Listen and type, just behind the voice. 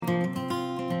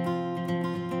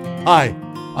Hi,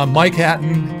 I'm Mike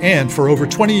Hatton, and for over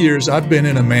 20 years I've been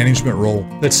in a management role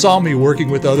that saw me working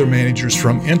with other managers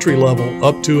from entry level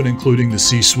up to and including the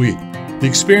C-suite. The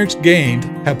experience gained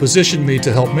have positioned me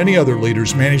to help many other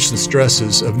leaders manage the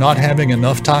stresses of not having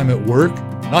enough time at work,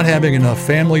 not having enough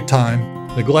family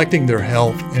time, neglecting their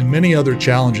health, and many other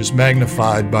challenges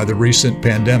magnified by the recent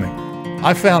pandemic.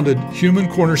 I founded Human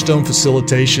Cornerstone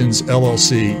Facilitations,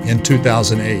 LLC in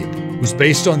 2008. It was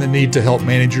based on the need to help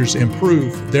managers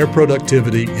improve their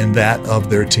productivity and that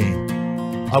of their team.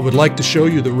 I would like to show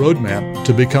you the roadmap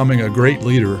to becoming a great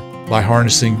leader by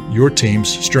harnessing your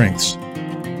team's strengths.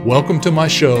 Welcome to my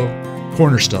show,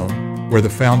 Cornerstone, where the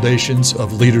foundations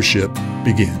of leadership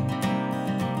begin.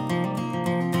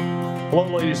 Hello,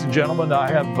 ladies and gentlemen.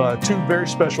 I have two very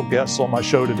special guests on my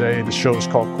show today. The show is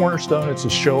called Cornerstone. It's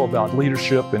a show about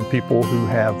leadership and people who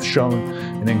have shown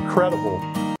an incredible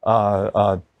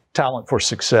talent for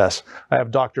success. I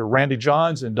have Dr. Randy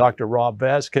Johns and Dr. Rob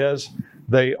Vasquez.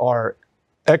 They are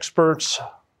experts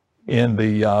in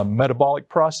the metabolic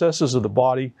processes of the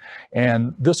body.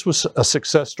 And this was a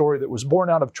success story that was born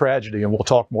out of tragedy, and we'll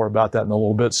talk more about that in a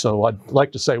little bit. So I'd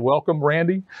like to say welcome,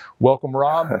 Randy. Welcome,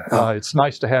 Rob. It's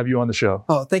nice to have you on the show.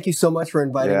 Oh, thank you so much for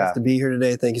inviting us to be here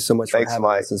today. Thank you so much for having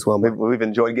us as well. We've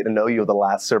enjoyed getting to know you the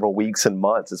last several weeks and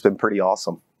months. It's been pretty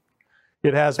awesome.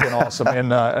 It has been awesome.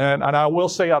 And I will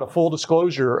say, out of full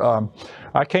disclosure,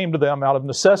 I came to them out of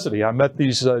necessity. I met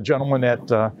these gentlemen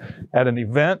at an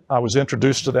event. I was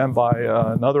introduced to them by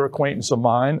another acquaintance of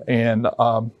mine, and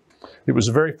it was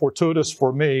very fortuitous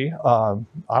for me.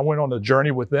 I went on a journey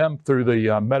with them through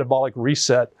the metabolic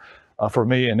reset for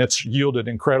me, and it's yielded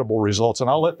incredible results.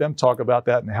 And I'll let them talk about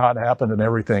that and how it happened and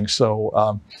everything.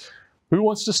 So who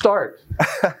wants to start?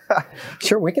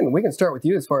 Sure, we can start with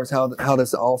you as far as how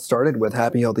this all started with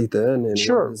Happy Healthy Thin. And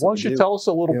sure. Why don't you tell us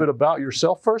a little bit about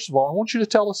yourself? First of all, I want you to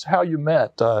tell us how you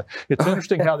met. It's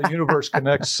interesting how the universe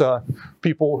connects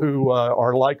people who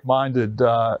are like-minded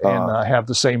and have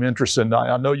the same interests. And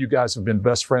I know you guys have been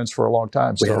best friends for a long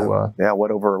time. So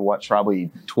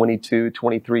probably 22,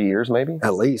 23 years maybe?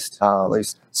 At least.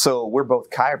 So we're both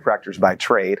chiropractors by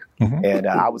trade, and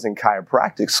I was in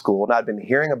chiropractic school, and I'd been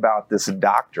hearing about this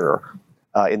doctor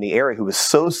in the area who was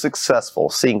so successful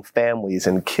seeing families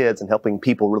and kids and helping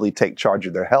people really take charge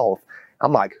of their health.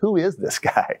 I'm like, who is this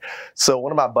guy? So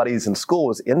one of my buddies in school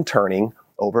was interning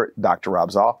over at Dr.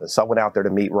 Rob's office. So I went out there to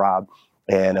meet Rob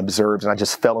and observed, and I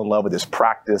just fell in love with his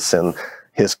practice and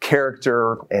his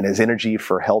character and his energy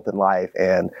for health and life.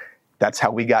 And that's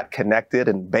how we got connected.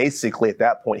 And basically at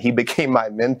that point, he became my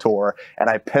mentor, and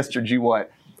I pestered you,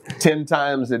 10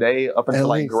 times a day up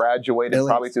until I graduated,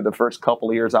 probably through the first couple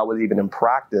of years I was even in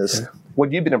practice.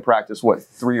 Well, you've been in practice,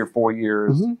 3 or 4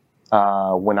 years?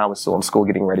 When I was still in school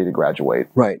getting ready to graduate.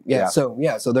 Right. Yeah.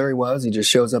 So there he was. He just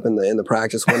shows up in the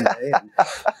practice one day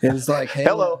and it's like, hey,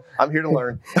 hello, I'm here to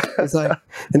learn. It's like,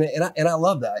 and I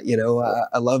love that,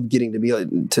 I love getting to be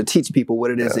able to teach people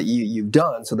what it is that you've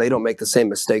done so they don't make the same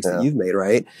mistakes that you've made.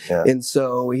 Right. And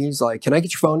so he's like, can I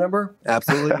get your phone number?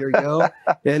 Absolutely. Here you go.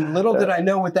 And little did I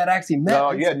know what that actually meant.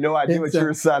 No, you had no idea what you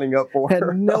were signing up for. Had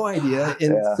no idea.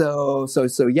 And so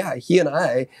he and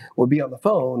I would be on the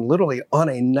phone literally on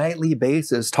a nightly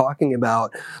basis talking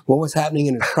about what was happening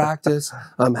in his practice,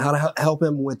 how to help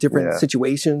him with different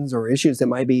situations or issues that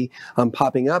might be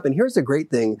popping up. And here's the great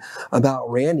thing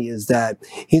about Randy is that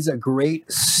he's a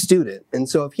great student. And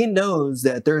so if he knows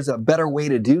that there's a better way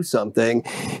to do something,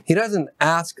 he doesn't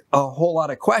ask a whole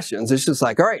lot of questions. It's just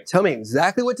like, all right, tell me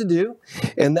exactly what to do,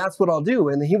 and that's what I'll do.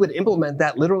 And he would implement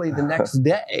that literally the next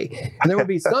day. And there would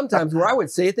be some times where I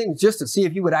would say things just to see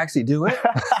if he would actually do it.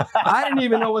 I didn't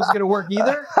even know it was going to work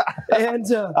either. And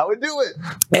I would do it.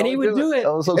 And he would do it.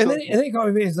 And then he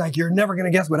called me and he's like, you're never going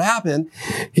to guess what happened.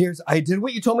 I did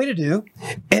what you told me to do,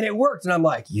 and it worked. And I'm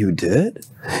like, you did?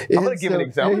 I'm going to give an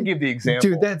example. I'm going to give the example.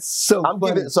 Dude, that's so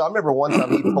funny. So I remember one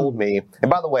time he told me, and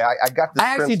by the way, I got this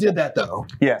I actually did that though.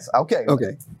 Yes. Okay.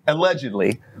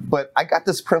 Allegedly. But I got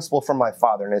this principle from my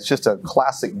father, and it's just a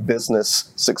classic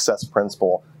business success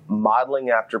principle,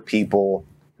 modeling after people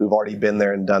who've already been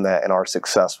there and done that and are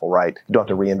successful, right? You don't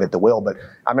have to reinvent the wheel. But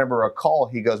I remember a call,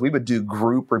 he goes, we would do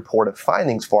group report of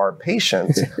findings for our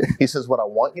patients. He says, what I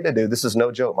want you to do, this is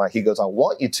no joke, Mike. He goes, I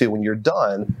want you to, when you're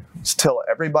done, just tell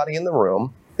everybody in the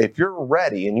room, if you're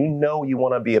ready and you know you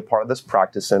want to be a part of this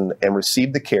practice and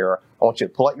receive the care, I want you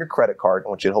to pull out your credit card. I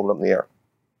want you to hold it up in the air.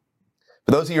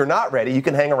 For those of you who are not ready, you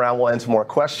can hang around, we'll answer more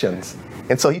questions.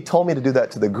 And so he told me to do that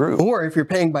to the group. Or if you're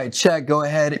paying by check, go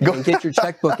ahead and get your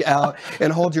checkbook out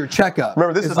and hold your check up.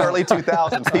 Remember, this is early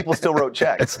 2000s. People still wrote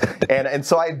checks. And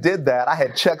so I did that. I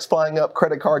had checks flying up,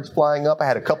 credit cards flying up. I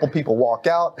had a couple people walk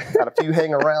out, had a few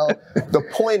hang around. The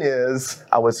point is,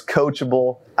 I was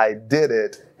coachable. I did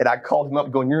it. And I called him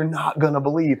up going, you're not going to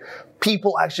believe.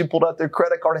 People actually pulled out their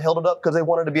credit card and held it up because they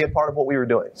wanted to be a part of what we were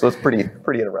doing. So it's pretty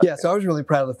interesting. Yeah, so I was really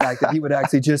proud of the fact that he would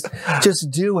actually just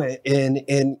do it.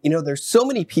 And you know, there's so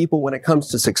many people when it comes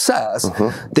to success,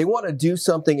 they want to do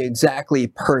something exactly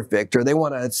perfect, or they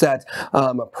want to set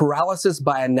paralysis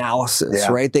by analysis,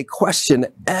 right? They question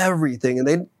everything and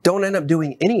they don't end up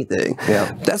doing anything.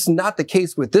 Yeah. That's not the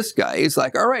case with this guy. He's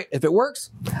like, all right, if it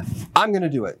works, I'm going to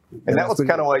do it. And that was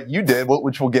kind of what you did,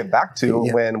 which we'll get back to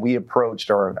when we approached,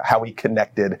 or how we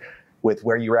connected with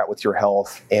where you're at with your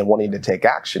health and wanting to take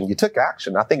action. You took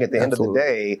action. I think at the end of the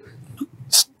day,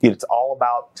 it's all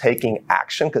about taking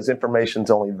action, because information is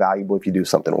only valuable if you do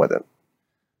something with it.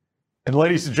 And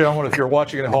ladies and gentlemen, if you're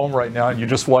watching at home right now and you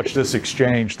just watched this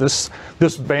exchange, this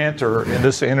banter and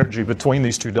this energy between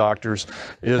these two doctors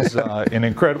is an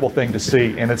incredible thing to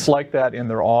see. And it's like that in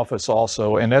their office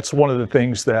also. And that's one of the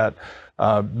things that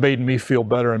made me feel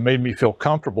better and made me feel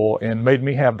comfortable and made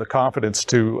me have the confidence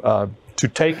to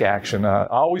take action. I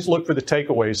always look for the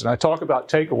takeaways, and I talk about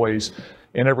takeaways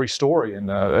in every story. And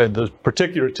the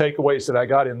particular takeaways that I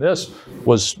got in this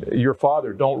was your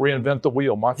father, don't reinvent the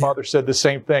wheel. My father said the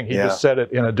same thing. He just said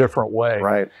it in a different way.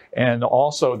 Right. And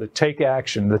also the take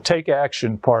action. The take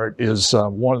action part is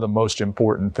one of the most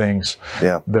important things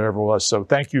there ever was. So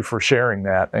thank you for sharing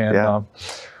that. And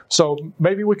so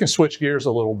maybe we can switch gears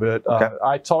a little bit.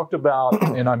 I talked about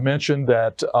and I mentioned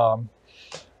that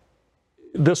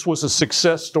this was a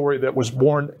success story that was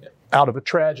born out of a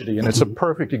tragedy, and it's a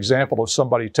perfect example of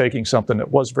somebody taking something that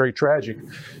was very tragic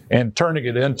and turning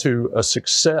it into a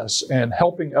success and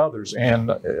helping others.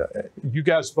 And you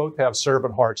guys both have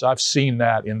servant hearts. I've seen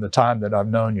that in the time that I've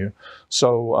known you.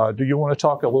 So do you want to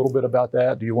talk a little bit about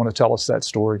that? Do you want to tell us that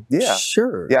story? Yeah,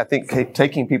 sure. Yeah, I think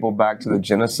taking people back to the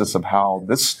genesis of how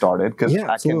this started, because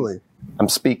I'm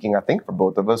speaking, I think, for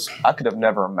both of us. I could have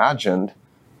never imagined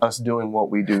us doing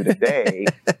what we do today.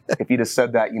 If you'd have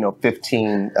said that,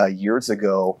 15 years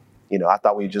ago, I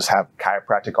thought we'd just have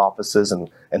chiropractic offices and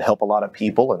help a lot of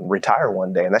people and retire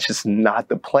one day. And that's just not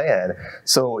the plan.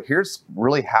 So here's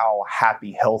really how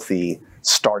Happy Healthy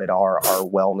started our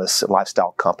wellness and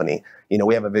lifestyle company.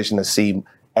 We have a vision to see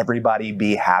everybody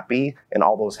be happy and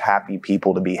all those happy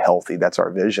people to be healthy. That's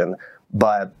our vision.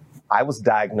 But I was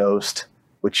diagnosed,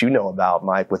 which you know about,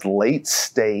 Mike, with late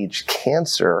stage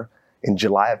cancer in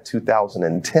July of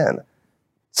 2010.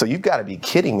 So you've got to be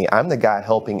kidding me. I'm the guy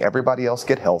helping everybody else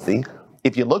get healthy.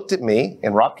 If you looked at me,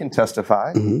 and Rob can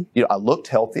testify, I looked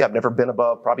healthy. I've never been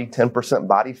above probably 10%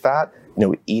 body fat,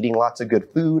 eating lots of good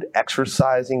food,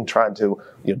 exercising, trying to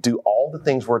do all the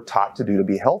things we're taught to do to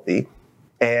be healthy.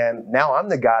 And now I'm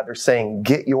the guy they're saying,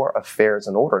 get your affairs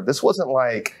in order. This wasn't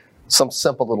like some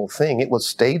simple little thing. It was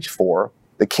stage 4.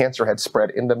 The cancer had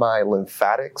spread into my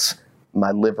lymphatics,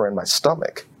 my liver, and my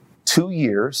stomach. 2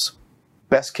 years,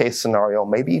 best case scenario,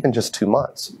 maybe even just 2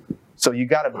 months. So you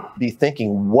got to be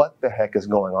thinking, what the heck is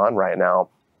going on right now?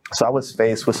 So I was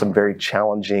faced with some very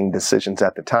challenging decisions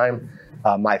at the time.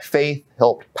 My faith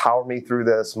helped power me through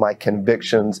this. My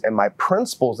convictions and my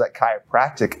principles at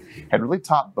chiropractic had really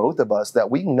taught both of us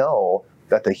that we know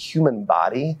that the human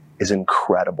body is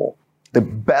incredible. The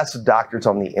best doctors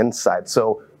on the inside.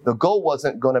 So the goal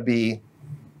wasn't going to be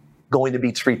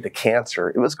treat the cancer.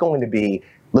 It was going to be,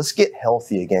 let's get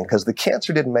healthy again, because the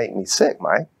cancer didn't make me sick,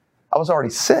 Mike. I was already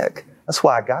sick. That's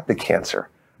why I got the cancer,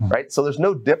 right? So there's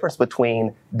no difference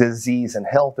between disease and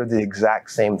health. They're the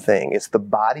exact same thing. It's the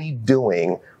body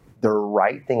doing the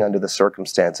right thing under the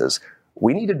circumstances.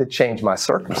 We needed to change my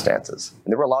circumstances.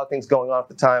 And there were a lot of things going on at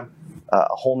the time,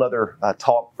 a whole nother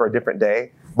talk for a different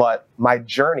day. But my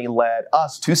journey led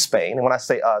us to Spain. And when I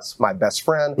say us, my best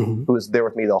friend, who was there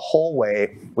with me the whole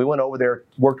way, we went over there,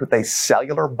 worked with a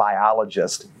cellular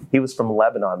biologist. He was from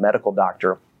Lebanon, medical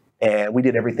doctor, and we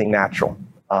did everything natural.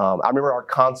 I remember our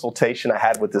consultation I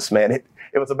had with this man. It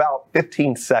was about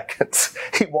 15 seconds.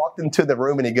 He walked into the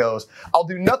room and he goes, I'll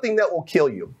do nothing that will kill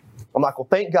you. I'm like, well,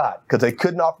 thank God, because they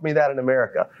couldn't offer me that in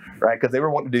America, right? Because they were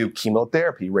wanting to do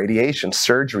chemotherapy, radiation,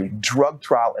 surgery, drug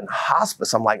trial, and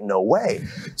hospice. I'm like, no way.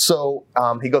 So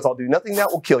he goes, I'll do nothing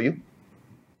that will kill you.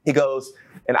 He goes,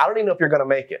 and I don't even know if you're going to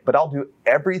make it, but I'll do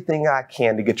everything I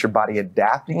can to get your body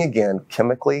adapting again,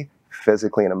 chemically,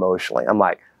 physically, and emotionally. I'm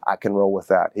like, I can roll with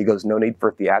that. He goes, no need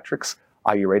for theatrics.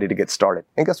 Are you ready to get started?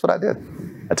 And guess what I did?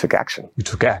 I took action. You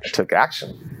took action. I took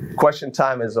action. Question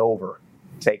time is over.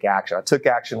 Take action. I took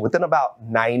action. Within about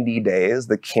 90 days,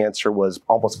 the cancer was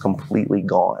almost completely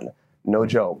gone. No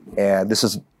joke. And this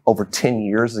is over 10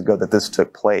 years ago that this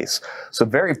took place. So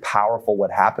very powerful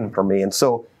what happened for me. And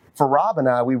so for Rob and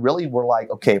I, we really were like,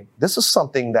 okay, this is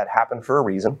something that happened for a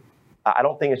reason. I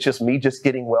don't think it's just me just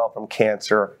getting well from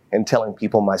cancer and telling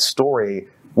people my story.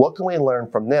 What can we learn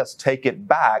from this? Take it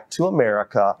back to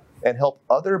America and help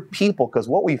other people. Because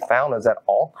what we found is that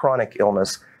all chronic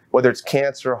illness, whether it's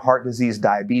cancer, heart disease,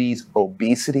 diabetes,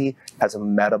 obesity, has a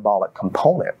metabolic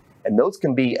component. And those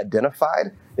can be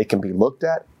identified, they can be looked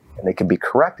at, and they can be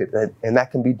corrected. And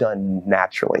that can be done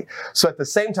naturally. So at the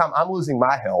same time, I'm losing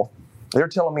my health. They're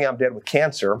telling me I'm dead with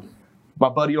cancer. My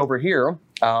buddy over here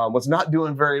was not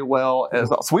doing very well as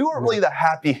well. So we weren't really the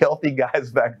happy, healthy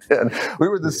guys back then. We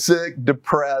were the sick,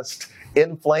 depressed,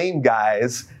 inflamed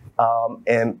guys.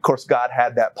 And of course, God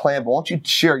had that plan. But why don't you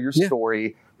share your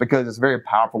story, because it's very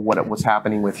powerful what was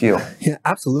happening with you. Yeah,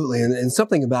 absolutely. And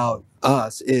something about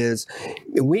us is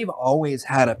we've always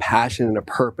had a passion and a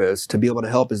purpose to be able to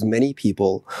help as many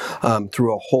people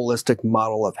through a holistic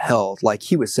model of health. Like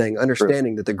he was saying,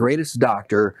 understanding that the greatest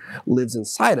doctor lives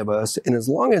inside of us. And as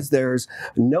long as there's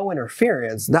no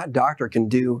interference, that doctor can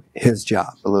do his job.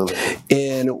 Absolutely.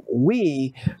 And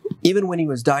we, even when he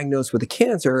was diagnosed with a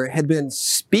cancer, had been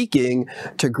speaking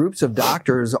to groups of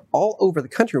doctors all over the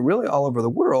country, really all over the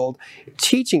world,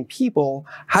 teaching people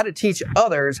how to teach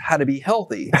others how to be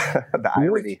healthy. The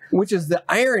irony. Which is the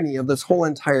irony of this whole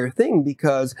entire thing,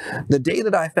 because the day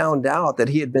that I found out that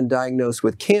he had been diagnosed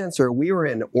with cancer, we were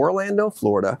in Orlando,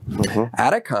 Florida,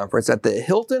 at a conference at the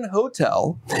Hilton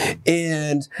Hotel,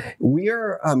 and we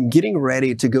are getting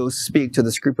ready to go speak to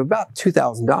this group of about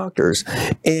 2,000 doctors.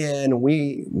 And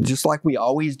we, just like we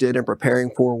always did in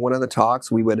preparing for one of the talks,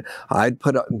 I'd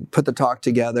put the talk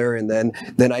together, and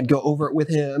then I'd go over it with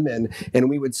him, and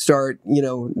we would start,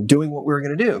 doing what we were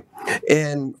going to do.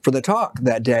 And for the talk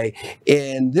that day,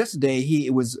 and this day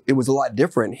it was a lot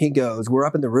different. He goes, we're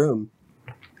up in the room,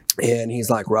 and he's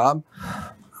like, Rob,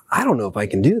 I don't know if I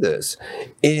can do this.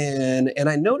 And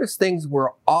I noticed things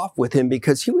were off with him,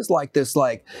 because he was like this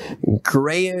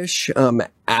grayish,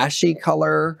 ashy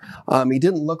color. He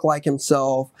didn't look like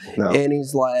himself. No. And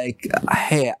he's like,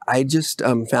 hey, I just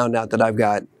found out that I've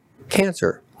got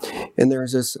cancer. And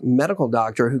there's this medical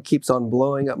doctor who keeps on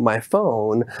blowing up my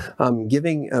phone,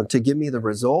 to give me the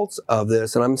results of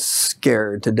this, and I'm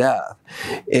scared to death.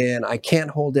 And I can't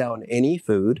hold down any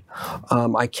food.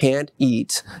 I can't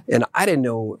eat, and I didn't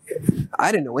know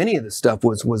any of this stuff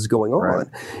was going on. Right.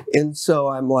 And so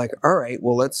I'm like, all right,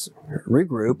 well, let's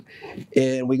regroup.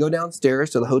 And we go downstairs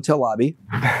to the hotel lobby,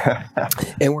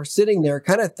 and we're sitting there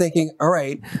kind of thinking, all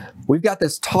right, we've got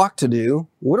this talk to do.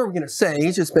 What are we going to say?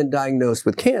 He's just been diagnosed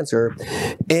with cancer.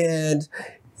 And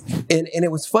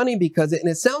it was funny because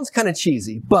it sounds kind of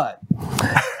cheesy, but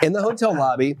in the hotel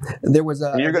lobby there was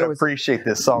a. You're going to appreciate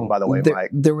this song, by the way, Mike.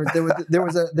 There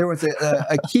was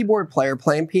a keyboard player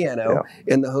playing piano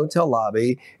in the hotel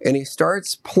lobby, and he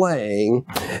starts playing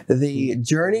the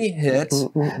Journey hit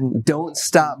 "Don't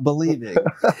Stop Believing,"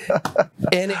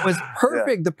 and it was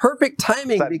perfect, the perfect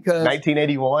timing, because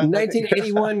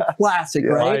 1981 classic,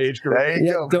 right? My age group. There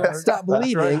you go. Don't Stop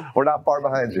Believing. Right. We're not far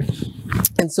behind you.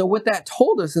 And so what that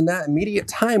told us in that immediate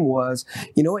time was,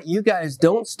 you know what, you guys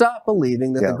don't stop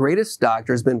believing that the greatest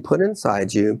doctor has been put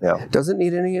inside you, doesn't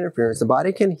need any interference. The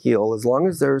body can heal as long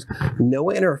as there's no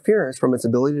interference from its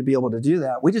ability to be able to do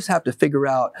that. We just have to figure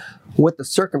out what the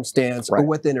circumstance or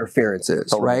what the interference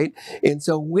is, right? And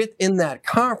so within that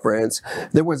conference,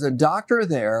 there was a doctor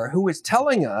there who was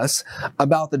telling us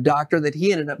about the doctor that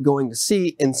he ended up going to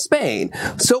see in Spain.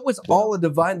 So it was all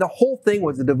the whole thing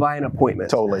was a divine appointment.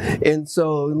 Totally. And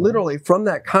so literally from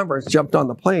that conference, jumped on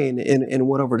the plane and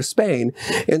went over to Spain.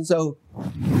 And so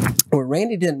what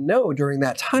Randy didn't know during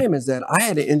that time is that I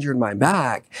had injured my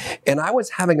back, and I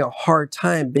was having a hard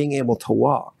time being able to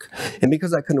walk. And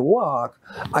because I couldn't walk,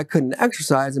 I couldn't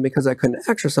exercise. And because I couldn't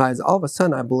exercise, all of a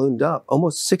sudden I ballooned up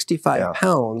almost 65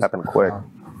 pounds. Happened quick.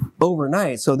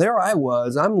 Overnight. So there I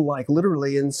was, I'm like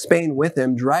literally in Spain with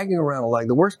him, dragging around like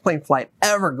the worst plane flight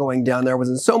ever going down there. I was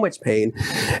in so much pain.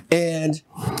 And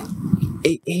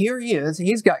here he is,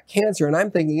 he's got cancer, and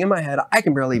I'm thinking in my head, I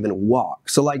can barely even walk.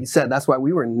 So like you said, that's why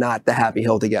we were not the happy,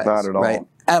 healthy guys. Not at all. Right?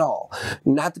 at all.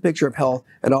 Not the picture of health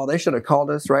at all. They should have called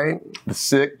us, right? The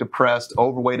sick, depressed,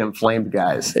 overweight, inflamed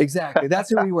guys. Exactly. That's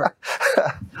who we were.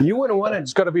 You wouldn't want to.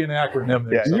 It's got to be an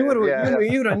acronym. Yeah, you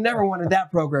would have never wanted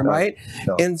that program, right?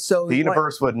 No. And so the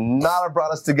universe would not have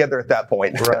brought us together at that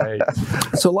point. Right.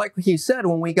 So like he said,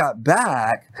 when we got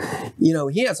back, you know,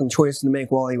 he had some choices to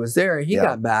make while he was there. He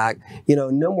got back, you know,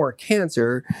 no more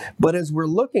cancer. But as we're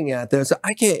looking at this,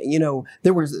 I can't, you know,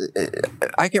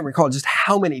 I can't recall just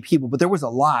how many people, but there was a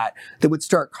lot that would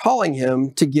start calling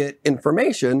him to get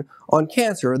information on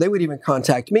cancer. They would even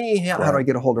contact me. How do I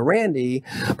get a hold of Randy?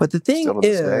 But the thing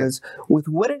is, with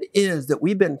what it is that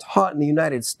we've been taught in the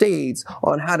United States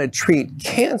on how to treat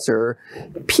cancer,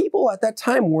 people at that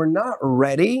time were not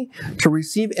ready to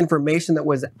receive information that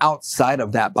was outside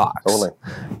of that box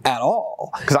at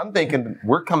all. Because I'm thinking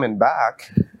we're coming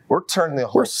back. We're turning the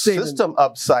whole system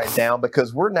upside down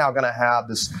because we're now going to have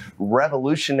this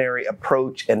revolutionary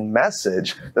approach and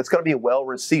message that's going to be well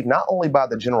received, not only by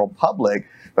the general public,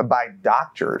 but by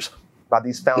doctors, by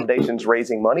these foundations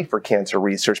raising money for cancer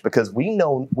research, because we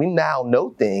now know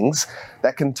things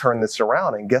that can turn this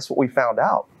around. And guess what we found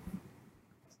out?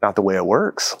 It's not the way it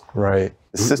works. Right.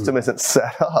 The system isn't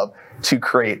set up to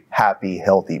create happy,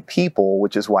 healthy people,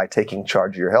 which is why taking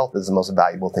charge of your health is the most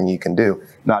valuable thing you can do.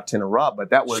 Not to interrupt, but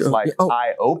that was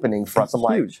eye-opening for us. I'm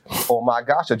like, oh my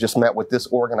gosh, I just met with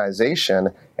this organization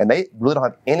and they really don't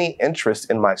have any interest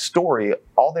in my story.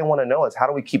 All they want to know is how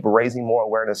do we keep raising more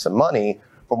awareness and money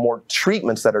for more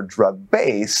treatments that are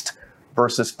drug-based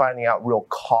versus finding out real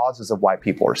causes of why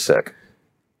people are sick.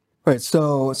 Right.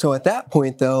 So at that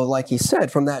point, though, like he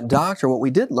said, from that doctor, what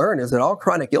we did learn is that all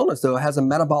chronic illness, though, has a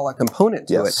metabolic component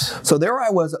to it. So there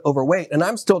I was overweight, and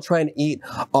I'm still trying to eat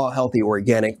all healthy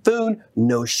organic food,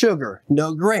 no sugar,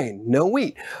 no grain, no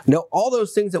wheat, no all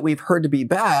those things that we've heard to be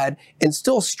bad, and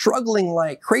still struggling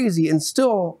like crazy and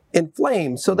still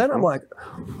inflamed. So then I'm like,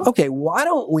 okay, why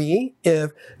don't we,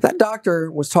 if that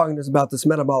doctor was talking to us about this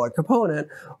metabolic component,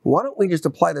 why don't we just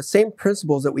apply the same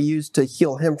principles that we used to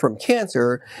heal him from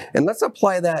cancer, and let's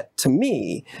apply that to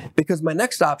me, because my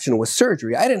next option was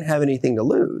surgery. I didn't have anything to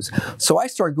lose. So I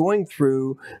started going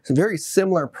through some very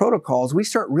similar protocols. We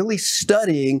start really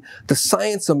studying the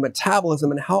science of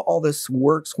metabolism and how all this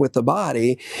works with the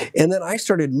body. And then I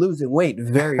started losing weight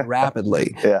very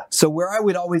rapidly. So where I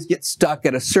would always get stuck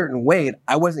at a certain weight,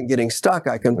 I wasn't getting stuck.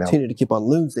 I continued to keep on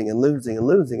losing and losing and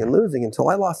losing and losing until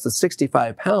I lost the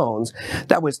 65 pounds.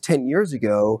 That was 10 years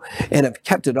ago, and I've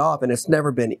kept it off, and it's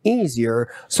never been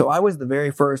easier. So I was the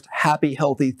very first happy,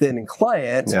 healthy, thin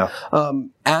client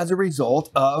as a result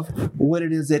of what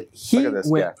it is that he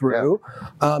went through.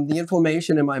 The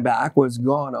inflammation in my back was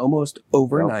gone almost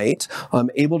overnight. I'm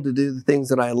able to do the things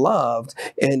that I loved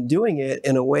and doing it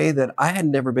in a way that I had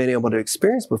never been able to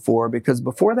experience before, because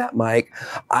before that, Mike,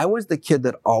 I was the kid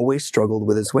that always struggled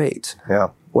with his weight.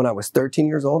 When I was 13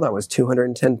 years old, I was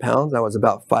 210 pounds. I was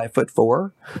about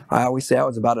 5'4". I always say I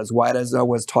was about as wide as I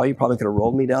was tall. You probably could have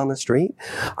rolled me down the street.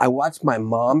 I watched my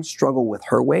mom struggle with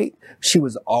her weight. She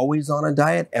was always on a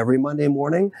diet every Monday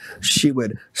morning. She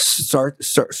would start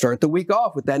the week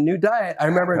off with that new diet. I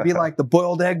remember it'd be like the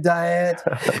boiled egg diet.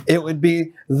 It would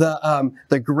be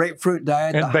the grapefruit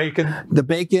diet. And bacon. The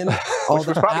bacon. All Which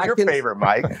was probably your favorite,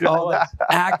 Mike. All the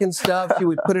Atkins stuff. She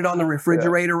would put it on the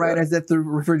refrigerator, right? As if the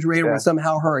refrigerator was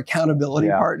somehow her accountability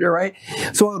partner, right?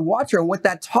 So I would watch her, and what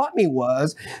that taught me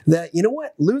was that, you know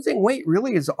what, losing weight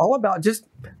really is all about just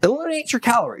eliminate your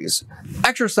calories,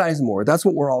 exercise more. That's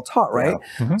what we're all taught, right?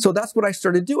 So that's what I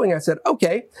started doing. I said,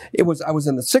 okay, I was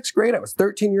in the 6th grade. I was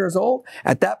 13 years old.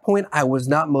 At that point, I was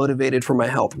not motivated for my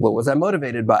health. What was I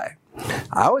motivated by?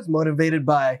 I was motivated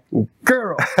by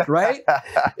girls, right?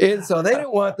 And so they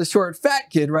didn't want the short, fat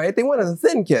kid, right? They wanted the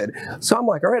thin kid. So I'm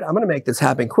like, all right, I'm going to make this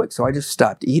happen quick. So I just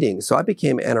stopped eating. So I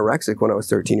became anorexic when I was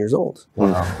 13 years old.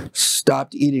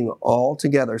 Stopped eating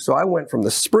altogether. So I went from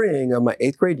the spring of my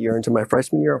 8th grade year into my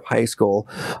freshman year of high school.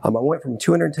 I went from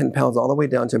 210 pounds all the way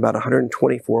down to about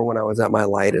 124 when I was at my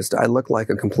lightest. I looked like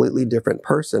a completely different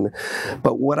person.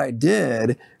 But what I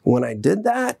did when I did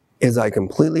that is I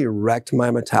completely wrecked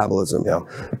my metabolism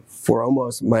for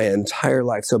almost my entire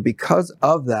life. So because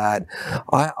of that,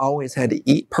 I always had to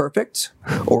eat perfect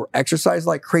or exercise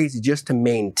like crazy just to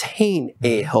maintain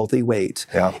a healthy weight.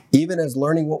 Even as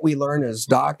learning what we learn as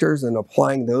doctors and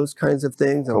applying those kinds of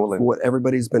things and what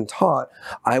everybody's been taught,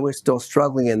 I was still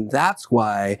struggling. And that's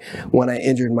why when I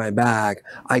injured my back,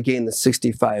 I gained the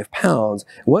 65 pounds.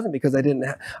 It wasn't because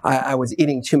I was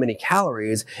eating too many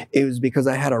calories. It was because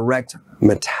I had a wrecked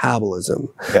metabolism.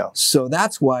 So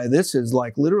that's why this is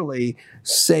like literally literally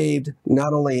saved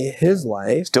not only his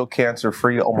life. Still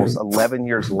cancer-free almost 11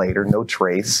 years later, no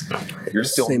trace. You're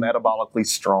still metabolically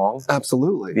strong.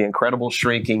 Absolutely. The incredible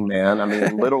shrinking man. I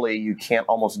mean, literally, you can't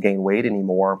almost gain weight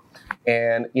anymore.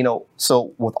 And, you know,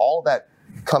 so with all that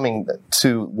coming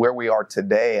to where we are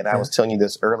today, and I was telling you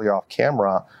this earlier off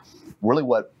camera, really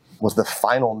what was the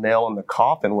final nail in the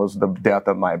coffin was the death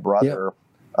of my brother.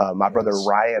 My brother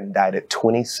Ryan died at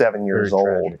 27 years old.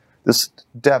 Tragic. This is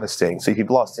devastating. So if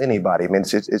you've lost anybody, I mean,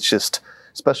 it's just,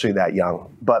 especially that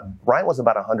young. But Ryan was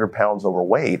about 100 pounds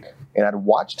overweight, and I'd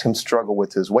watched him struggle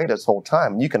with his weight this whole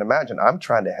time. You can imagine I'm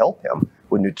trying to help him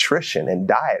with nutrition and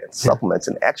diet and supplements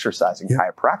and exercise and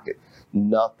chiropractic.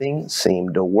 Nothing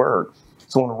seemed to work.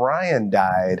 So when Ryan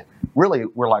died, really,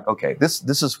 we're like, okay, this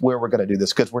is where we're going to do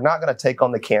this, because we're not going to take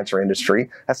on the cancer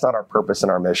industry. That's not our purpose and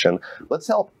our mission. Let's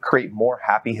help create more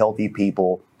happy, healthy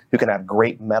people who can have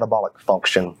great metabolic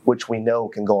function, which we know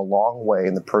can go a long way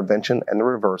in the prevention and the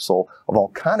reversal of all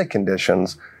kinds of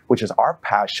conditions, which is our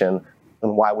passion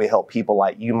and why we help people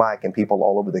like you, Mike, and people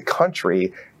all over the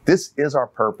country. This is our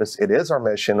purpose. It is our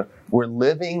mission. We're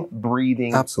living,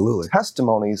 breathing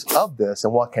testimonies of this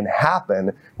and what can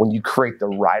happen when you create the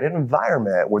right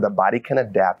environment where the body can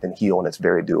adapt and heal, and it's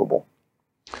very doable.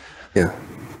 Yeah.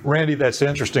 Randy, that's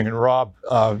interesting. And Rob,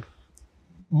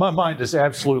 my mind is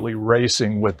absolutely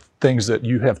racing with things that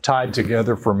you have tied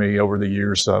together for me over the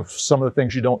years. Some of the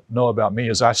things you don't know about me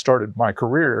is I started my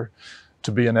career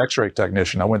to be an x-ray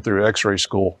technician. I went through x-ray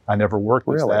school. I never worked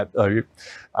with that.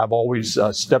 I've always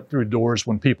stepped through doors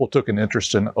when people took an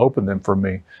interest and opened them for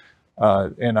me.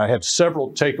 And I had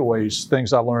several takeaways,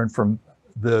 things I learned from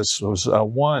this. Was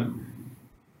one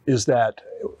is that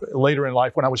later in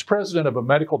life, when I was president of a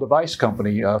medical device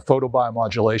company,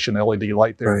 photobiomodulation, LED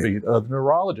light therapy, the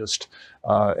neurologist,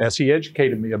 as he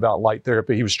educated me about light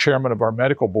therapy, he was chairman of our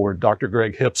medical board, Dr.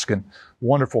 Greg Hipskin,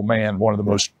 wonderful man, one of the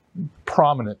most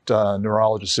prominent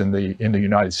neurologists in the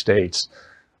United States.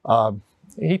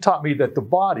 He taught me that the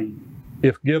body,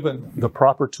 if given the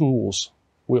proper tools,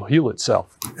 will heal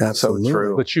itself. That's so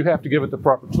true. But you have to give it the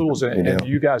proper tools, and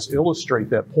you guys illustrate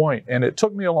that point. And it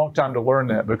took me a long time to learn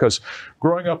that, because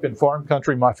growing up in farm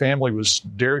country, my family was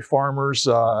dairy farmers.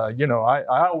 You know,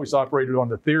 I always operated on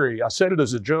the theory. I said it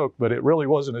as a joke, but it really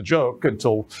wasn't a joke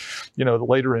until, you know,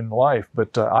 later in life.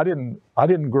 But I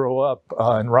didn't grow up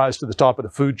and rise to the top of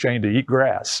the food chain to eat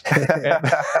grass.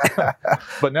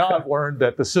 But now I've learned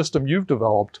that the system you've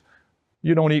developed,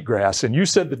 you don't eat grass. And you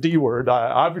said the D word.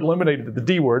 I've eliminated the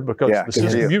D word, because the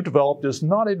system you've developed is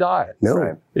not a diet. No.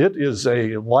 Right. It is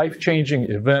a life-changing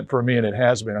event for me, and it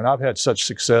has been. And I've had such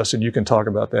success, and you can talk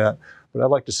about that. But I'd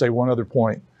like to say one other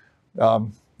point.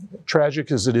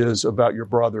 Tragic as it is about your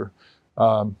brother,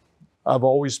 I've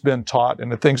always been taught,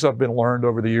 and the things I've been learned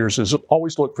over the years is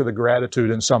always look for the gratitude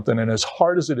in something. And as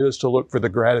hard as it is to look for the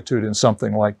gratitude in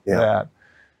something like that,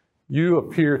 you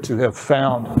appear to have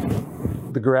found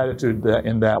the gratitude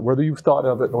in that, whether you've thought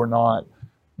of it or not,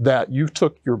 that you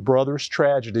took your brother's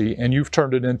tragedy and you've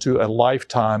turned it into a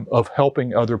lifetime of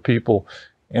helping other people.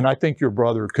 And I think your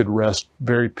brother could rest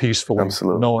very peacefully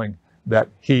knowing that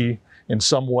he, in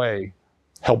some way,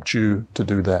 helped you to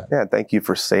do that. Yeah, thank you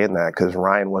for saying that, because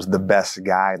Ryan was the best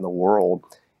guy in the world.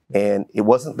 And it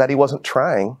wasn't that he wasn't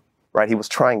trying, right? He was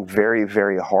trying very,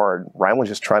 very hard. Ryan was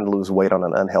just trying to lose weight on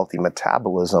an unhealthy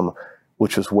metabolism,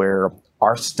 which is where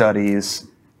our studies,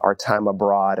 our time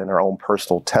abroad, and our own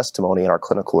personal testimony and our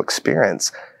clinical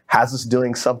experience has us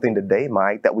doing something today,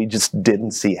 Mike, that we just didn't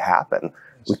see happen.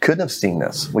 We couldn't have seen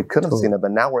this. We couldn't have seen it,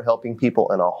 but now we're helping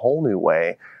people in a whole new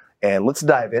way. And let's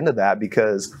dive into that,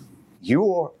 because you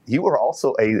are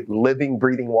also a living,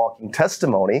 breathing, walking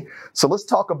testimony. So let's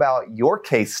talk about your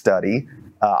case study.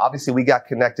 Obviously, we got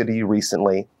connected to you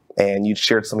recently, and you'd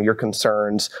shared some of your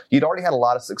concerns. You'd already had a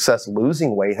lot of success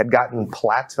losing weight, had gotten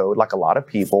plateaued like a lot of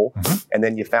people, and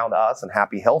then you found us and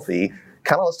Happy Healthy.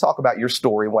 Kind of let's talk about your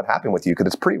story and what happened with you, because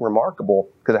it's pretty remarkable,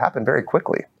 because it happened very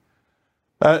quickly.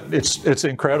 It's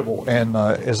incredible. And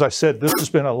as I said, this has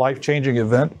been a life-changing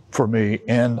event for me.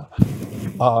 And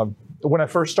when I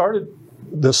first started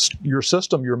your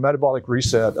system, your metabolic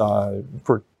reset,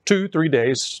 for 2-3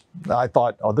 days, I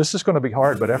thought, oh, this is going to be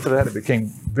hard. But after that, it became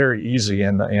very easy.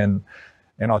 And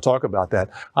I'll talk about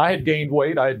that. I had gained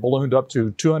weight. I had ballooned up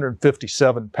to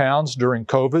 257 pounds during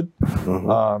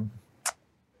COVID.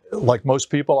 Like most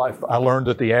people, I learned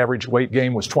that the average weight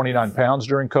gain was 29 pounds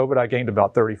during COVID. I gained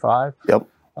about 35. Yep.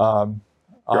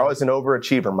 You're always an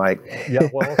overachiever, Mike. Yeah,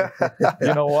 well,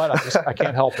 you know what? I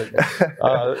can't help it.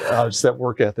 It's that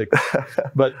work ethic.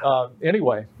 But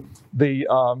anyway,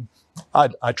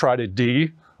 I tried a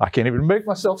D. I can't even make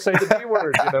myself say the D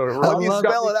word. You know, how do you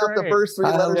spell it out? The first 3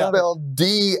 letters spelled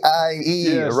D-I-E.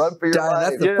 Yes. Run for your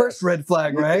life. That's the first red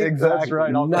flag, right? Exactly. That's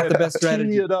right. Not the best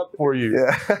strategy. Tee it up for you.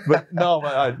 Yeah. But no,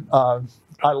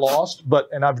 I lost,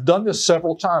 and I've done this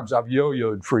several times. I've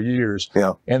yo-yoed for years.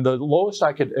 Yeah. And the lowest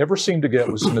I could ever seem to get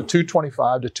was in the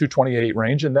 225 to 228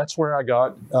 range, and that's where I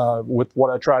got with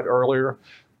what I tried earlier.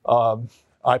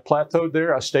 I plateaued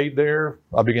there. I stayed there.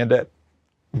 I began to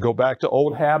go back to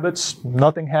old habits.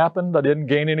 Nothing happened. I didn't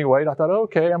gain any weight. I thought,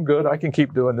 okay, I'm good. I can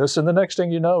keep doing this. And the next thing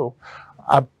you know,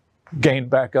 I gained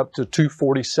back up to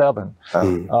 247.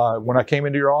 When I came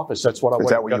into your office, that's what I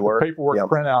got the paperwork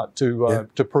printout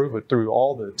to prove it through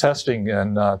all the testing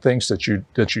and things that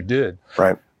you did.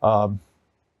 Right.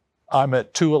 I'm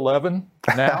at 211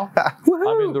 now.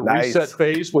 I'm in the reset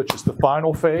phase, which is the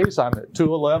final phase. I'm at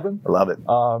 211. I love it.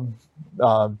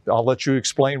 I'll let you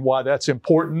explain why that's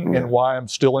important and why I'm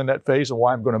still in that phase and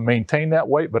why I'm going to maintain that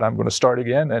weight, but I'm going to start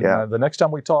again. And the next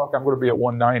time we talk, I'm going to be at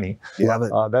 190. Love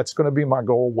it. That's going to be my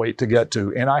goal weight to get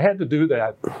to. And I had to do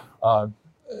that.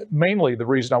 Mainly the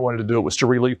reason I wanted to do it was to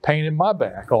relieve pain in my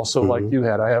back. Also, like you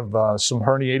had, I have some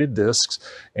herniated discs,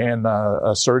 and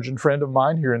a surgeon friend of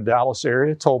mine here in Dallas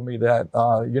area told me that,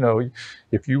 you know,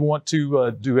 if you want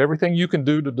to do everything you can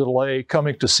do to delay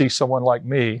coming to see someone like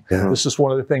me, this is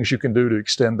one of the things you can do to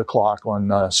extend the clock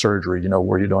on surgery, you know,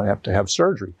 where you don't have to have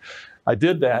surgery. I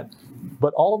did that,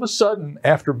 but all of a sudden,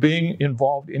 after being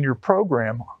involved in your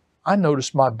program, I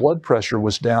noticed my blood pressure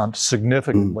was down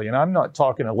significantly. And I'm not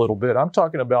talking a little bit. I'm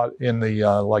talking about in the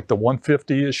like the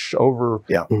 150-ish over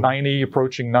 90,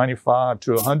 approaching 95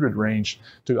 to 100 range.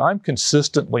 I'm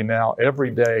consistently now every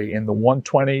day in the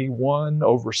 121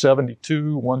 over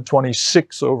 72,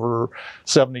 126 over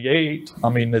 78. I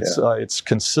mean, it's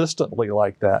consistently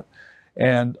like that.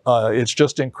 And it's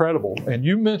just incredible. And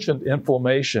you mentioned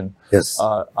inflammation. Yes.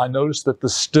 I noticed that the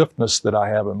stiffness that I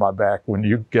have in my back when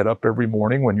you get up every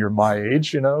morning, when you're my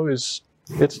age, you know, it's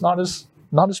not as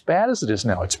bad as it is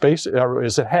now. It's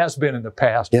as it has been in the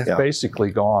past. It's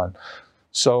basically gone.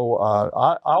 So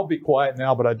I'll be quiet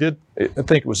now. But I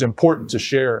think it was important to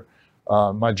share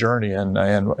my journey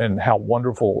and how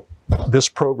wonderful this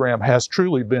program has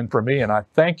truly been for me, and I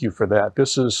thank you for that.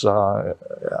 This is,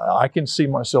 I can see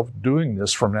myself doing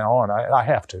this from now on. I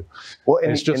have to. Well,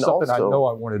 and it's just something also, I know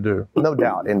I want to do. No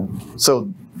doubt. And so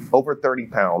over 30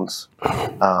 pounds,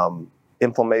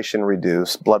 inflammation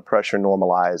reduced, blood pressure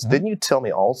normalized. Didn't you tell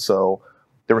me also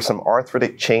there were some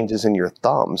arthritic changes in your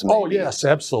thumbs? Maybe? Oh, yes,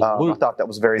 absolutely. I thought that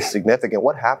was very significant.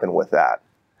 What happened with that?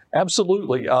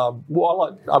 Absolutely.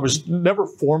 Well, I was never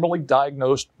formally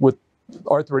diagnosed with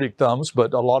arthritic thumbs,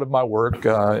 but a lot of my work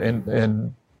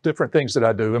and different things that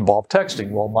I do involve texting.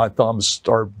 Well, my thumbs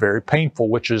are very painful,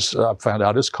 which is I've found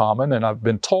out is common, and I've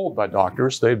been told by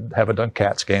doctors, they haven't done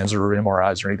CAT scans or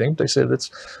MRIs or anything, but they said it's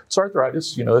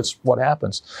arthritis, you know, it's what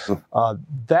happens.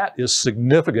 That is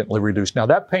significantly reduced. Now,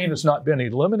 that pain has not been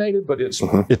eliminated, but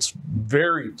it's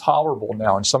very tolerable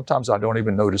now, and sometimes I don't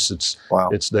even notice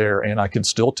it's there, and I can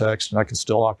still text, and I can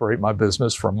still operate my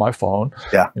business from my phone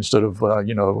instead of,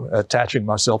 you know, attaching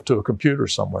myself to a computer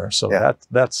somewhere. So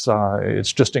that's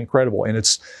it's just incredible. And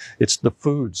it's the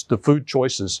food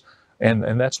choices,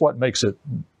 and that's what makes it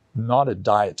not a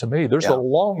diet to me. There's a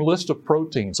long list of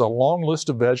proteins, a long list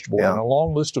of vegetables, and a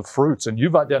long list of fruits, and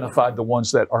you've identified the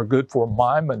ones that are good for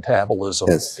my metabolism.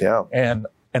 And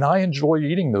I enjoy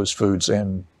eating those foods.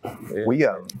 And we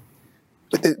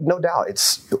no doubt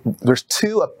there's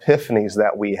two epiphanies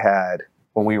that we had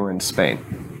when we were in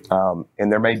Spain,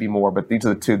 and there may be more, but these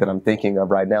are the two that I'm thinking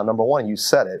of right now. Number one, you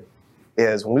said it,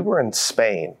 is when we were in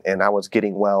Spain and I was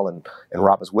getting well and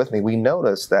Rob was with me, we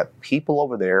noticed that people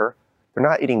over there, they're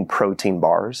not eating protein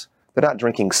bars. They're not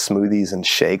drinking smoothies and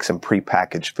shakes and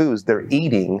prepackaged foods. They're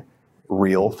eating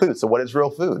real food. So what is real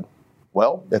food?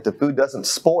 Well, if the food doesn't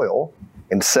spoil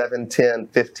in 7, 10,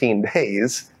 15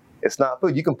 days, it's not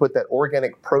food. You can put that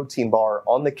organic protein bar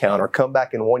on the counter, come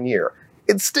back in 1 year.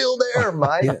 It's still there,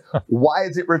 Mike. Why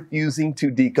is it refusing to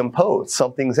decompose?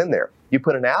 Something's in there. You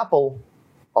put an apple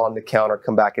on the counter,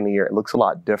 come back in a year, it looks a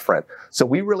lot different. So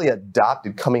we really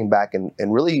adopted coming back and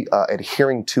really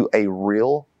adhering to a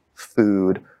real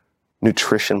food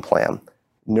nutrition plan.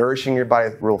 Nourishing your body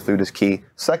with real food is key.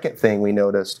 Second thing we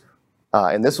noticed,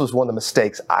 and this was one of the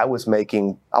mistakes I was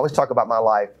making, I always talk about my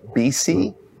life,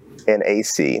 BC and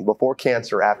AC, before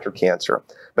cancer, after cancer.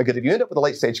 Because if you end up with a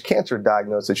late stage cancer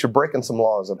diagnosis, you're breaking some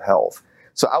laws of health.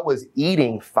 So I was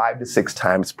eating 5 to 6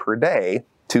 times per day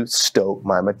to stoke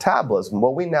my metabolism.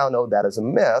 Well, we now know that is a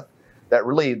myth, that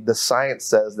really the science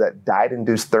says that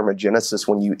diet-induced thermogenesis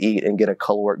when you eat and get a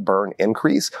caloric burn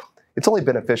increase it's only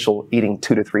beneficial eating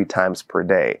 2 to 3 times per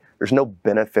day. There's no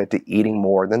benefit to eating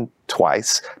more than 2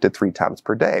 to 3 times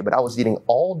per day. But I was eating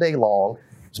all day long.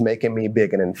 It was making me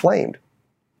big and inflamed.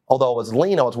 Although I was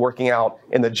lean, I was working out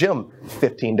in the gym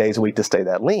 15 days a week to stay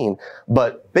that lean.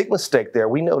 But big mistake there.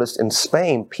 We noticed in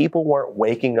Spain, people weren't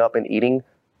waking up and eating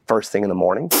first thing in the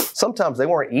morning. Sometimes they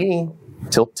weren't eating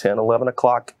till 10, 11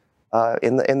 o'clock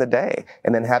in the day,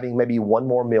 and then having maybe one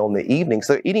more meal in the evening.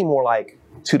 So they're eating more like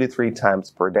 2 to 3 times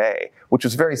per day, which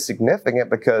was very significant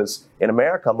because in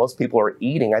America, most people are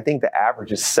eating, I think the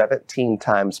average is 17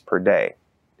 times per day.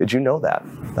 Did you know that?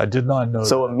 I did not know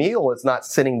So that. A meal is not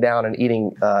sitting down and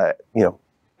eating,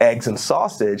 eggs and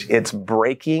sausage. It's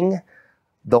breaking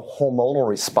the hormonal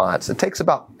response. It takes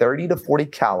about 30 to 40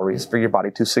 calories for your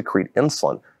body to secrete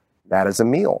insulin. That is a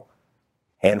meal.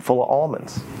 Handful of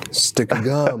almonds. Stick of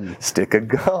gum. Stick of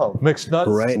gum. Mixed nuts.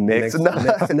 Right. Mixed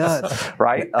nuts.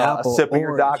 Right. Apple, Sip of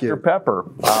your Dr. Pepper.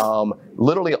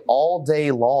 Literally all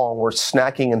day long, we're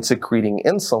snacking and secreting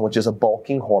insulin, which is a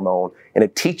bulking hormone, and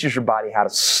it teaches your body how to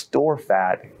store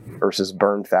fat versus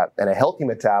burn fat. And a healthy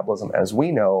metabolism, as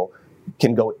we know,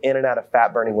 can go in and out of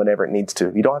fat burning whenever it needs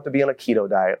to. You don't have to be on a keto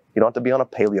diet. You don't have to be on a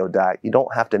paleo diet. You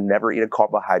don't have to never eat a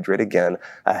carbohydrate again.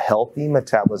 A healthy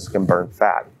metabolism can burn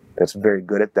fat. It's very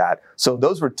good at that. So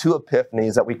those were 2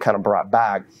 epiphanies that we kind of brought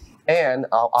back. And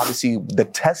obviously the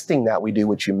testing that we do,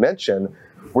 which you mentioned,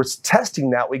 was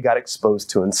testing that we got exposed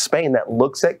to in Spain that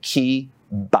looks at key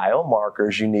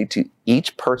biomarkers unique to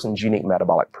each person's unique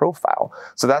metabolic profile.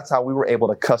 So that's how we were able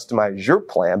to customize your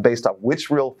plan based on which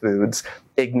real foods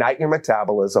ignite your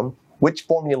metabolism, which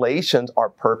formulations are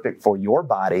perfect for your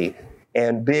body,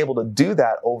 and be able to do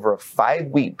that over a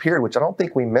 5-week period, which I don't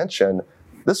think we mentioned.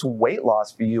 This weight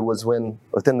loss for you was within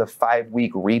the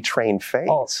 5-week retrain phase.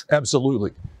 Oh,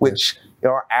 absolutely. Which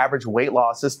our average weight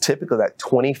loss is typically that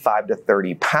 25 to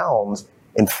 30 pounds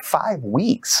in 5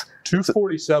 weeks.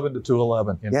 247 to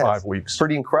 211 in 5 weeks.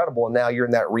 Pretty incredible. And now you're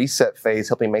in that reset phase,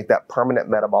 helping make that permanent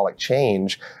metabolic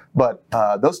change. But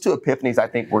those 2 epiphanies, I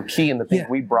think, were key in the things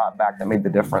we brought back that made the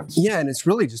difference. Yeah, and it's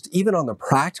really just even on the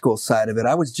practical side of it.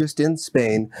 I was just in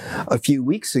Spain a few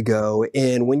weeks ago,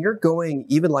 and when you're going,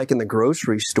 even like in the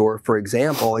grocery store, for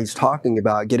example, he's talking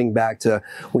about getting back to,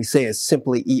 we say, is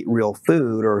simply eat real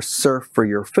food or surf for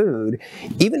your food.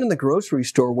 Even in the grocery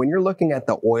store, when you're looking at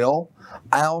the oil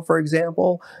aisle, for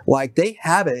example, like they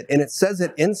have it, and it says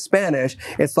it in Spanish.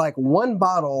 It's like one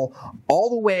bottle all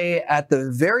the way at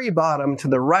the very bottom to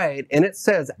the right, and it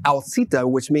says Alcita,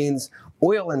 which means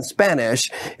oil in Spanish.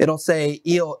 It'll say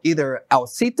either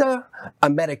Alcita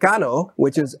Americano,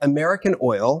 which is American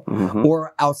oil,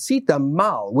 or Alcita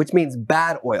Mal, which means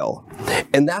bad oil.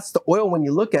 And that's the oil, when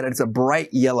you look at it, it's a bright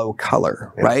yellow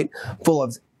color, right? Full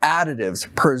of additives,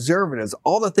 preservatives,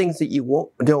 all the things that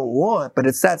you don't want, but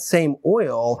it's that same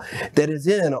oil that is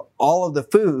in all of the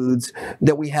foods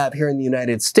that we have here in the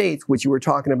United States, which you were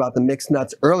talking about the mixed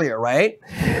nuts earlier, right?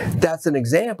 That's an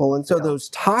example. And so those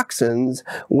toxins,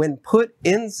 when put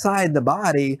inside the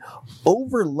body,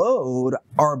 overload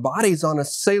our bodies on a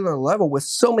cellular level with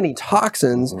so many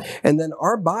toxins, and then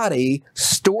our body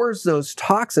stores those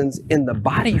toxins in the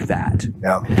body fat.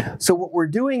 So what we're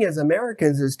doing as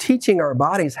Americans is teaching our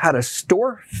bodies how to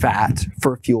store fat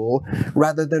for fuel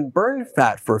rather than burn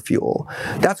fat for fuel.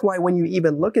 That's why when you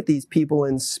even look at these people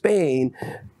in Spain,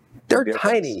 they're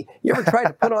tiny. You ever tried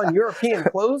to put on European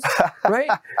clothes, right?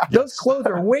 Those clothes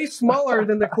are way smaller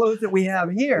than the clothes that we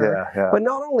have here. But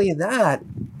not only that,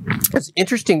 it's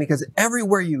interesting because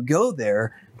everywhere you go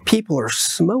there, people are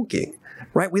smoking.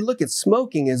 Right? We look at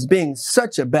smoking as being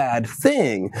such a bad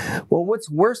thing. Well, what's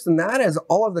worse than that is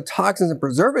all of the toxins and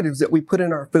preservatives that we put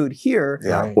in our food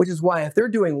here, which is why if they're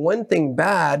doing one thing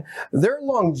bad, their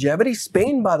longevity,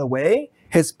 Spain, by the way,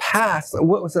 has passed,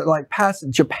 what was it like, past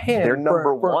Japan. They're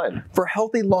number one. For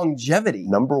healthy longevity.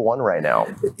 Number one right now.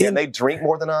 And they drink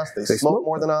more than us. They smoke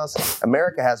more than us.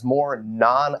 America has more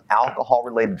non-alcohol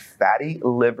related fatty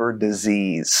liver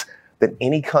disease than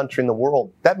any country in the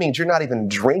world. That means you're not even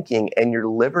drinking and your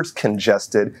liver's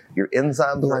congested, your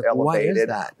enzymes are elevated. Why is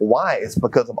that? Why? It's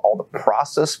because of all the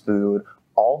processed food,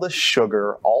 all the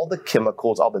sugar, all the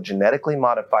chemicals, all the genetically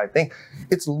modified things.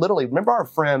 It's literally, remember our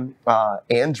friend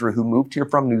Andrew who moved here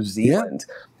from New Zealand?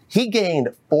 He gained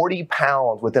 40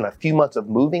 pounds within a few months of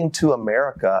moving to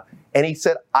America, And he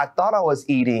said, I thought I was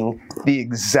eating the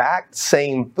exact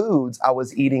same foods I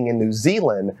was eating in New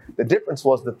Zealand. The difference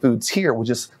was the foods here were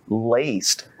just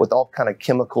laced with all kind of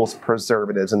chemicals,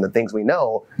 preservatives, and the things we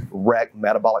know wreck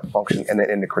metabolic function and the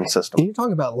endocrine system. Can you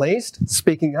talk about laced?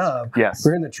 Speaking of, yes.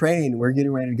 We're in the train. We're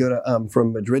getting ready to go to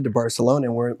from Madrid to Barcelona,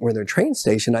 and we're in the train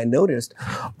station. I noticed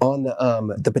on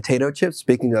the potato chips,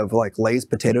 speaking of like Lay's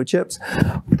potato chips,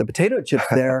 the potato chips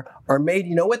there are made,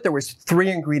 you know what? There was 3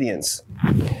 ingredients: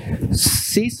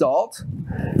 sea salt,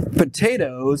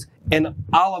 potatoes, and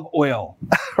olive oil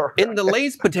in the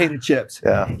Lay's potato chips.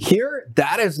 Yeah. Here,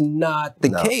 that is not the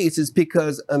case. It's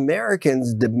because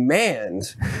Americans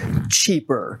demand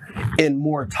cheaper and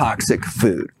more toxic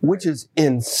food, which is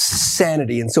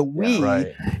insanity. And so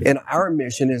and our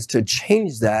mission is to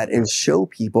change that and show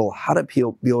people how to be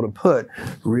able to put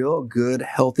real good,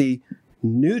 healthy,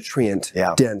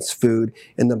 nutrient-dense food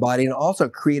in the body, and also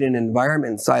create an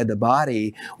environment inside the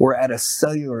body where at a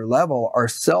cellular level, our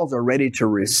cells are ready to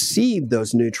receive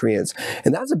those nutrients.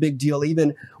 And that's a big deal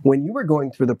even when you were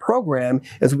going through the program,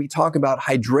 as we talk about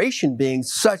hydration being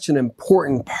such an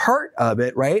important part of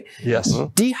it, right? Yes.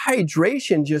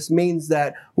 Dehydration just means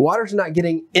that water's not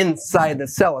getting inside the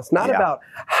cell. It's not about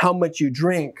how much you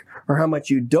drink or how much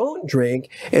you don't drink.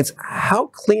 It's how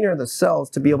clean are the cells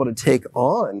to be able to take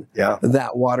on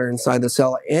that water inside the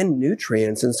cell and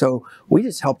nutrients. And so we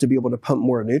just help to be able to pump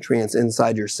more nutrients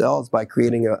inside your cells by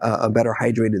creating a better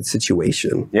hydrated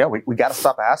situation. Yeah, we got to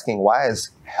stop asking, why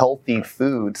is healthy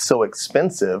food so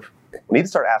expensive? We need to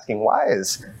start asking, why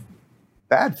is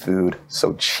bad food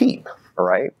so cheap? All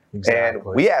right. Exactly.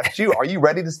 And we asked you, are you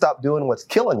ready to stop doing what's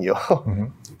killing you?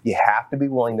 You have to be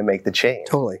willing to make the change.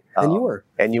 Totally. And you were.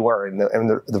 And you were. And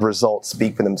the results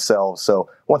speak for themselves. So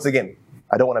once again,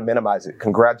 I don't want to minimize it.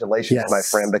 Congratulations, my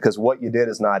friend, because what you did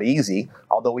is not easy.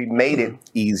 Although we made it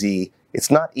easy,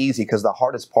 it's not easy because the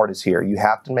hardest part is here. You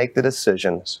have to make the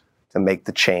decisions to make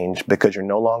the change because you're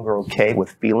no longer okay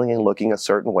with feeling and looking a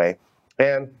certain way.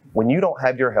 And when you don't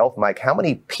have your health, Mike, how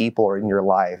many people are in your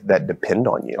life that depend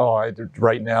on you? Oh,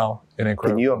 right now, an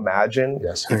incredible. Can you imagine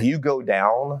if you go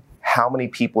down, how many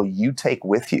people you take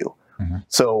with you?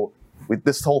 So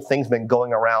this whole thing's been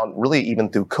going around really even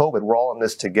through COVID. We're all in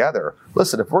this together.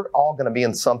 Listen, if we're all going to be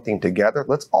in something together,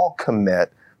 let's all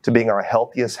commit to being our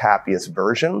healthiest, happiest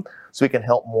version so we can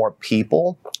help more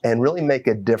people and really make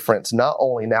a difference, not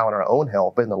only now in our own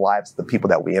health, but in the lives of the people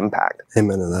that we impact.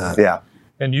 Amen to that. Yeah.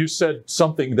 And you said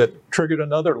something that triggered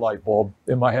another light bulb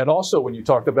in my head also when you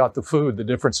talked about the food, the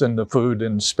difference in the food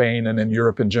in Spain and in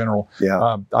Europe in general.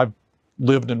 Yeah. I've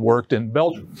lived and worked in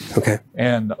Belgium. Okay.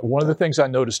 And one of the things I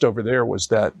noticed over there was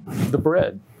that the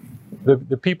bread,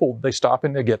 the people, they stop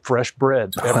and they get fresh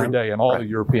bread every day in all the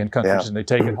European countries and they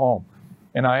take it home.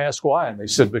 And I asked why, and they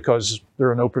said because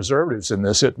there are no preservatives in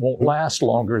this. It won't last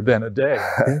longer than a day.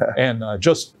 And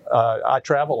I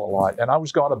travel a lot, and I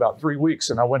was gone about 3 weeks,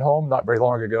 and I went home not very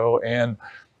long ago, and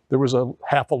there was a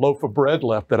half a loaf of bread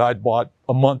left that I'd bought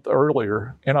a month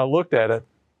earlier, and I looked at it,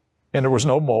 and there was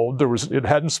no mold. It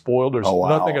hadn't spoiled. There's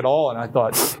nothing at all. And I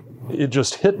thought, it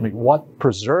just hit me. What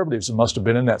preservatives must have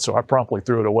been in that? So I promptly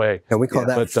threw it away. And we call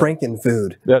that Franken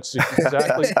food. That's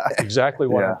exactly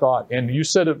what I thought. And you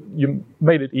said you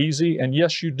made it easy. And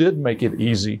yes, you did make it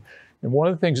easy. And one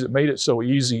of the things that made it so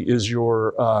easy is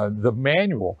the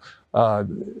manual.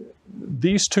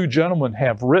 These two gentlemen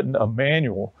have written a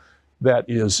manual that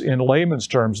is, in layman's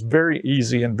terms, very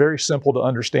easy and very simple to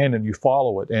understand, and you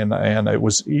follow it. And it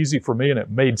was easy for me, and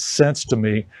it made sense to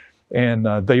me. And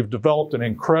they've developed an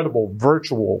incredible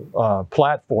virtual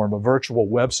platform, a virtual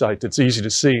website that's easy to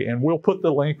see. And we'll put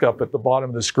the link up at the bottom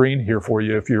of the screen here for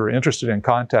you if you're interested in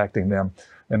contacting them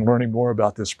and learning more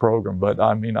about this program. But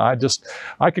I mean, I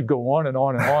could go on and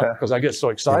on and on because I get so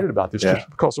excited about this just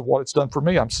because of what it's done for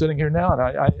me. I'm sitting here now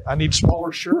and I need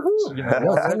smaller shirts. You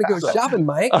know, time to go shopping,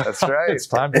 Mike. That's right. It's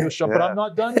time to go shopping, but I'm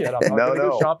not done yet. I'm not going to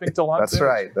go shopping till I'm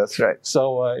finished. That's right.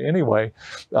 So anyway,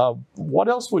 what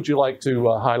else would you like to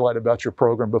highlight about your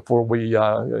program before we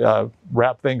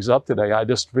wrap things up today? I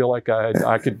just feel like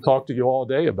I could talk to you all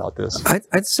day about this.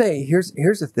 I'd say here's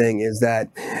the thing is that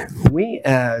we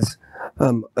as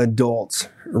adults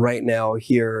right now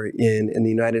here in the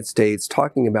United States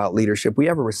talking about leadership, we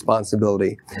have a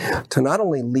responsibility to not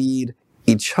only lead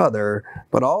each other,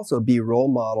 but also be role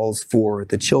models for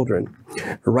the children.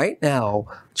 Right now,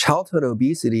 childhood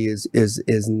obesity is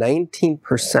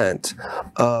 19%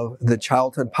 of the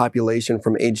childhood population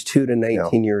from age 2 to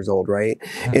 19 years old, right?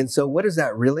 And so what does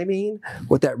that really mean?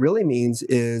 What that really means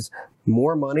is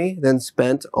more money than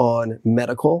spent on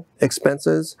medical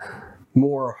expenses,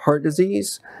 more heart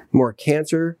disease, more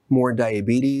cancer, more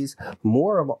diabetes,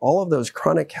 more of all of those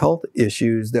chronic health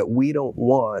issues that we don't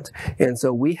want. And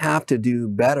so we have to do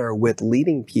better with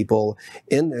leading people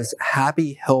in this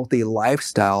happy, healthy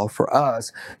lifestyle. For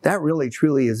us, that really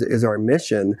truly is our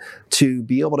mission, to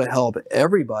be able to help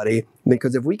everybody,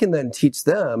 because if we can then teach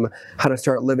them how to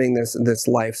start living this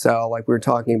lifestyle like we were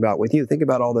talking about with you, think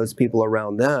about all those people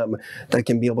around them that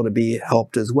can be able to be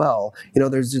helped as well.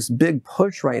 There's this big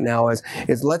push right now is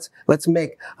let's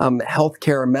make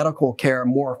healthcare, medical care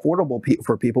more affordable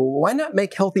for people. Why not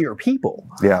make healthier people?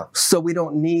 Yeah. So we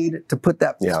don't need to put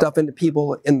that stuff into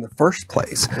people in the first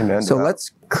place. Amen. So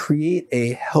let's create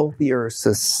a healthier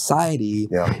society,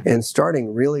 and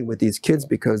starting really with these kids,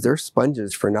 because they're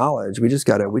sponges for knowledge. We just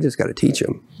gotta teach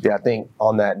them. Yeah, I think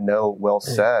on that note, well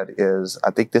said, is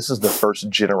I think this is the first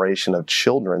generation of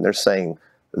children. They're saying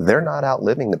they're not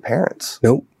outliving the parents.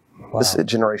 Nope. Wow. This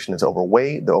generation is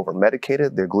overweight, they're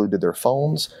over-medicated, they're glued to their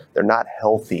phones, they're not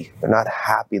healthy, they're not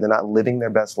happy, they're not living their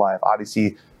best life.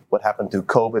 Obviously, what happened through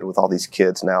COVID with all these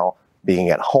kids now being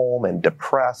at home and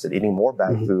depressed and eating more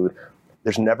bad food,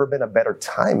 there's never been a better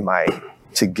time, Mike,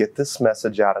 to get this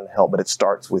message out and help. But it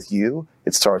starts with you,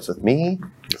 it starts with me,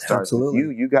 it starts with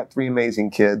you. You got 3 amazing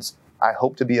kids. I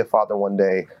hope to be a father one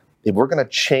day. If we're going to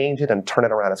change it and turn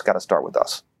it around, it's got to start with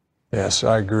us. Yes,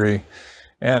 I agree.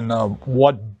 And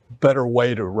what better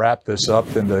way to wrap this up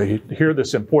than to hear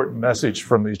this important message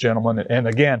from these gentlemen. And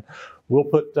again, we'll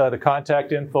put the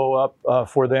contact info up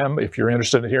for them if you're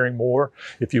interested in hearing more.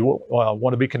 If you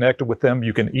want to be connected with them,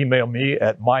 you can email me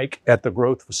at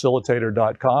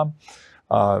mike@thegrowthfacilitator.com.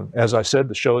 As I said,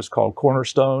 the show is called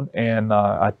Cornerstone, and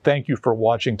I thank you for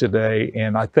watching today,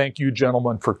 and I thank you,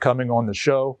 gentlemen, for coming on the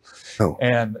show.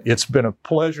 And it's been a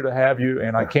pleasure to have you,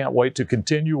 and I can't wait to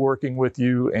continue working with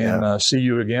you and see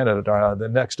you again at the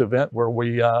next event where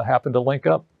we happen to link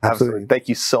up. Absolutely. Thank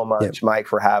you so much, Mike,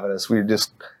 for having us. We're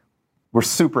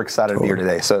super excited to be here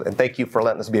today. And thank you for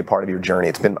letting us be a part of your journey.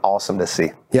 It's been awesome to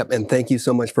see. Yep, and thank you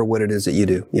so much for what it is that you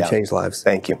do. You change lives.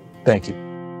 Thank you. Thank you.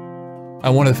 I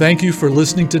want to thank you for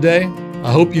listening today.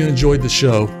 I hope you enjoyed the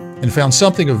show and found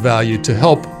something of value to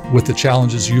help with the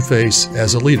challenges you face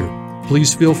as a leader.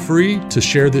 Please feel free to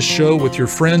share this show with your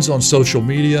friends on social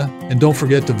media, and don't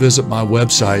forget to visit my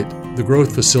website,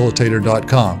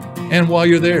 thegrowthfacilitator.com. And while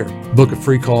you're there, book a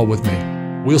free call with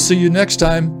me. We'll see you next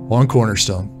time on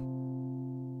Cornerstone.